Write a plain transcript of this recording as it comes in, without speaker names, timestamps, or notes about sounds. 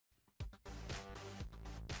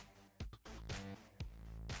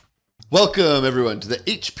Welcome everyone to the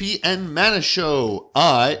HP and Mana Show.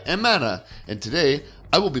 I am Mana, and today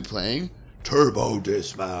I will be playing Turbo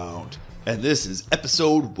Dismount, and this is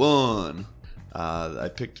episode 1.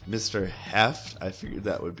 I picked Mr. Heft. I figured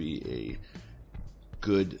that would be a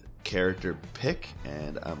good character pick,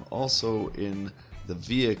 and I'm also in the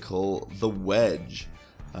vehicle, the Wedge,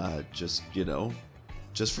 just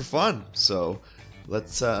for fun. So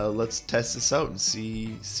let's test this out and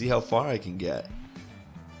see how far I can get.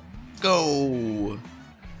 Go!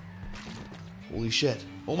 Holy shit.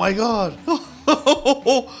 Oh my god!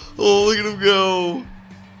 Oh, look at him go!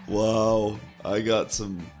 Wow, I got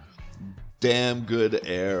some damn good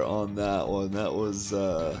air on that one. That was,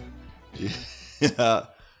 yeah, that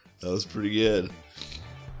was pretty good.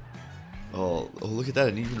 Oh, look at that,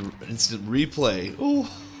 an even instant replay. Oh,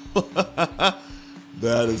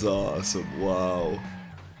 that is awesome. Wow.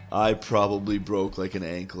 I probably broke like an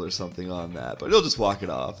ankle or something on that, but he'll just walk it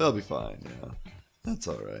off. That'll be fine, yeah. That's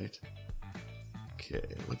alright. Okay,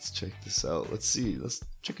 let's check this out. Let's see. Let's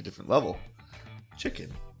check a different level.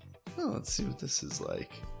 Chicken. Oh, let's see what this is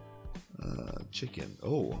like. Chicken.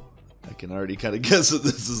 Oh, I can already kind of guess what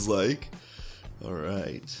this is like.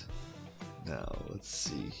 Alright. Now, let's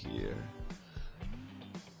see here.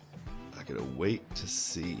 I gotta wait to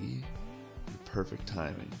see the perfect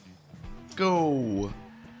timing. Go!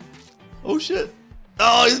 Oh shit!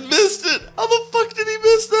 Oh, he missed it! How the fuck did he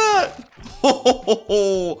miss that?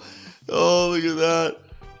 Oh, look at that.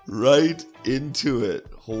 Right into it.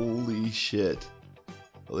 Holy shit.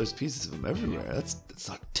 Oh, there's pieces of him everywhere. That's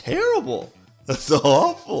not terrible. That's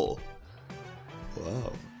awful.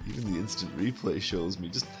 Wow. Even the instant replay shows me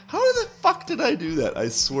just how the fuck did I do that? I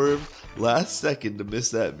swerved last second to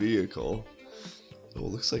miss that vehicle. Oh,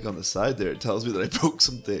 it looks like on the side there it tells me that I broke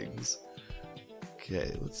some things.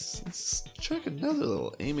 Okay, let's check another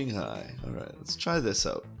little aiming high. Alright, let's try this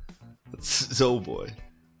out. Oh boy,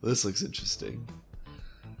 this looks interesting.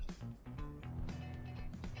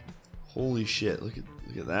 Holy shit, look at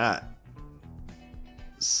that.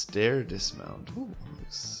 Stair dismount. Ooh,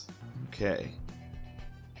 looks okay.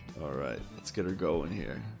 Alright, let's get her going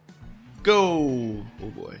here. Go! Oh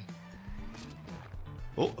boy.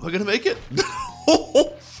 Oh, am I gonna make it?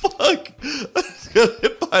 Oh fuck! I just got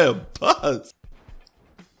hit by a bus.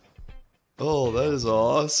 Oh, that is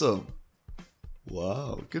awesome.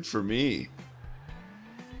 Wow, good for me.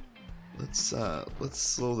 Let's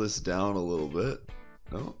slow this down a little bit.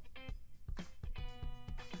 Oh.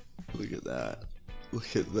 Look at that.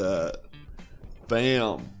 Look at that.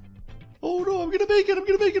 Bam. Oh no, I'm gonna make it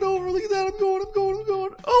over. Look at that, I'm going.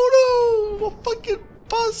 Oh no! A fucking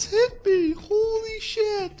bus hit me. Holy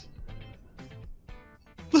shit.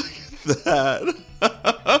 Look at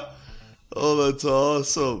that. Oh, that's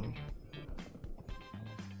awesome.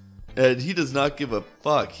 And he does not give a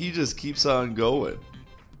fuck. He just keeps on going.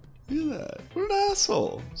 Look at that. What an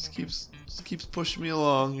asshole. Just keeps pushing me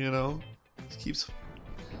along, you know. Just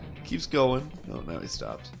keeps going. No, now he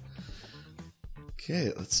stopped.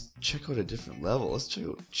 Okay, let's check out a different level. Let's check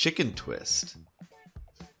out Chicken Twist.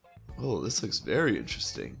 Oh, this looks very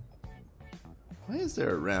interesting. Why is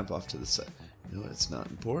there a ramp off to the side? You know what? It's not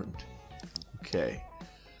important. Okay.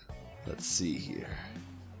 Let's see here.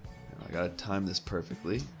 I gotta time this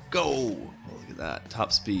perfectly. Go! Oh, look at that.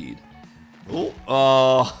 Top speed.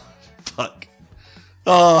 Oh, fuck.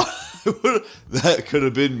 Oh, that could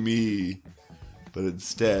have been me. But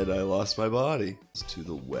instead, I lost my body. To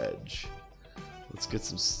the Wedge. Let's get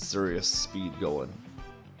some serious speed going.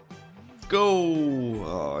 Go!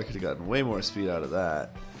 Oh, I could have gotten way more speed out of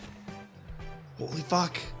that. Holy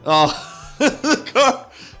fuck. Oh, the car!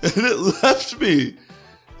 And it left me!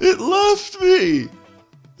 It left me!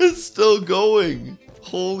 It's still going.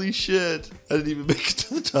 Holy shit. I didn't even make it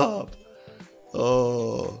to the top.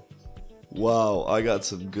 Oh. Wow. I got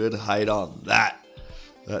some good height on that.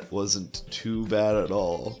 That wasn't too bad at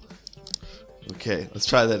all. Okay. Let's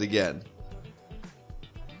try that again.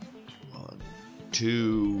 1,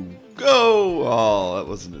 2, go. Oh, that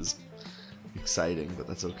wasn't as exciting, but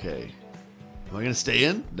that's okay. Am I going to stay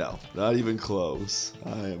in? No. Not even close.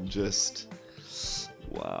 I am just...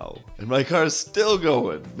 Wow. And my car's still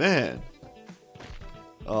going. Man.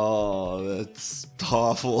 Oh, that's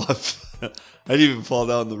awful. I didn't even fall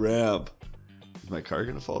down the ramp. Is my car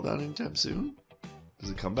going to fall down anytime soon? Does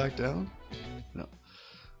it come back down? No.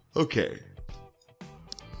 Okay.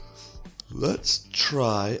 Let's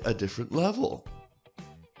try a different level.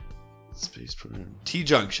 Space program.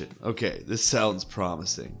 T-junction. Okay, this sounds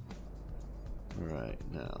promising. Alright,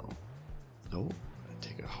 now. Oh.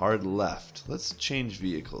 Take a hard left. Let's change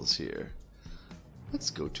vehicles here. Let's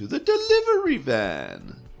go to the delivery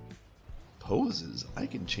van. poses. I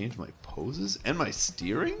can change my poses and my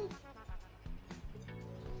steering?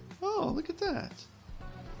 Oh, look at that.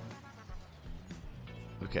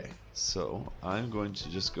 Okay, so I'm going to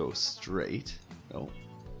just go straight. Oh,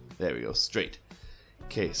 there we go, straight.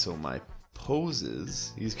 Okay, so my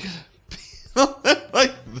poses, he's gonna be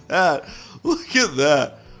like that. Look at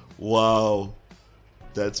that. Wow.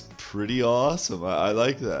 That's pretty awesome. I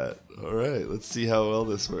like that. Alright, let's see how well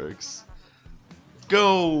this works.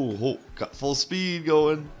 Go! Oh, got full speed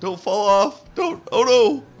going. Don't fall off. Don't. Oh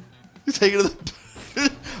no! He's taking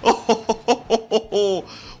the. Oh!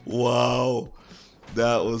 Wow.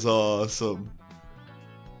 That was awesome.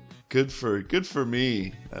 Good for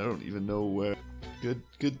me. I don't even know where.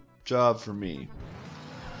 Good job for me.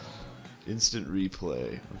 Instant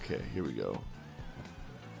replay. Okay, here we go.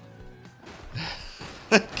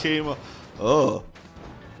 Came up. Oh.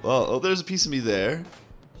 Well, oh, there's a piece of me there.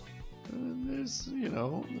 And there's, you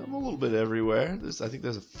know, I'm a little bit everywhere. I think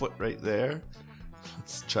there's a foot right there.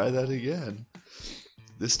 Let's try that again.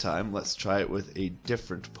 This time, let's try it with a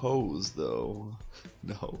different pose, though.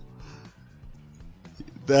 No.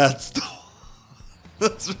 That's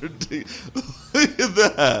ridiculous. Look at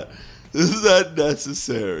that. Is that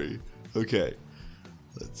necessary? Okay.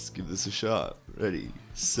 Let's give this a shot. Ready,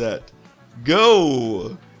 set,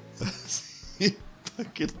 go! He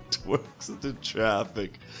fucking twerks into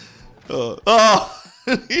traffic. Oh!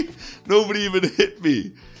 Nobody even hit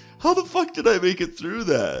me. How the fuck did I make it through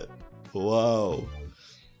that? Wow.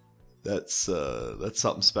 That's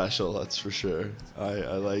something special, that's for sure. I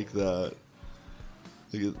like that.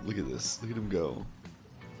 Look at this. Look at him go.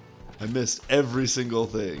 I missed every single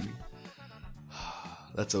thing.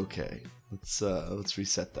 That's okay. Let's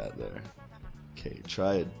reset that there. Okay,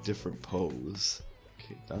 try a different pose.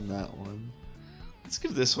 Okay, done that one. Let's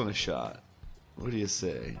give this one a shot. What do you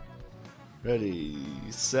say? Ready,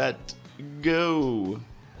 set, go!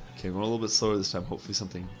 Okay, I'm going a little bit slower this time. Hopefully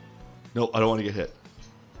something... No, I don't want to get hit.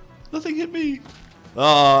 Nothing hit me!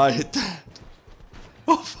 Oh, I hit that!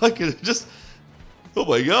 Oh, fuck it, just... Oh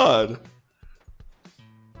my god!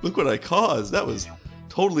 Look what I caused. That was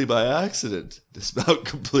totally by accident. Dismount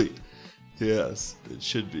complete. Yes, it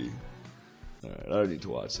should be. Alright, I don't need to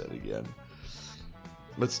watch that again.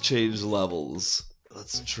 Let's change levels.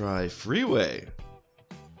 Let's try freeway.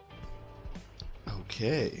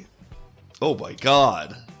 Okay. Oh my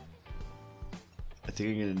god. I think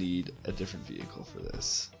I'm going to need a different vehicle for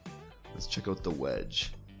this. Let's check out the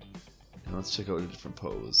wedge. And let's check out a different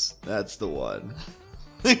pose. That's the one.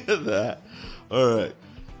 Look at that. Alright.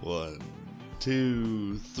 1,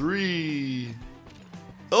 2, 3.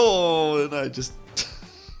 Oh, and I just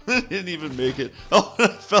didn't even make it. Oh,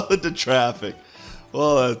 and I fell into traffic.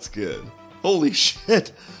 Well, that's good. Holy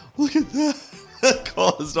shit. Look at that. That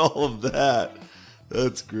caused all of that.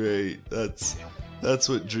 That's great. That's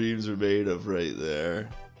what dreams are made of right there.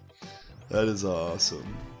 That is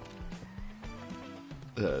awesome.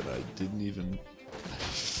 And I didn't even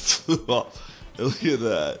flew off. Look at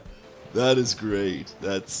that. That is great.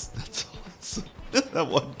 That's awesome. That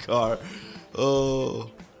one car.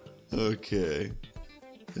 Oh. Okay.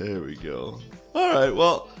 There we go. Alright,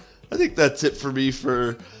 well, I think that's it for me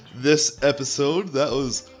for this episode. That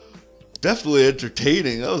was definitely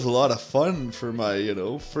entertaining. That was a lot of fun for my,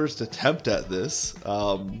 first attempt at this.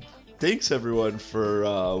 Thanks everyone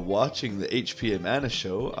for watching the HP and Mana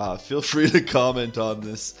show. Feel free to comment on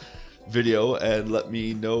this video and let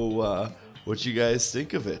me know what you guys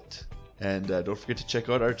think of it. And don't forget to check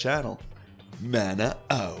out our channel. Mana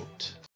out.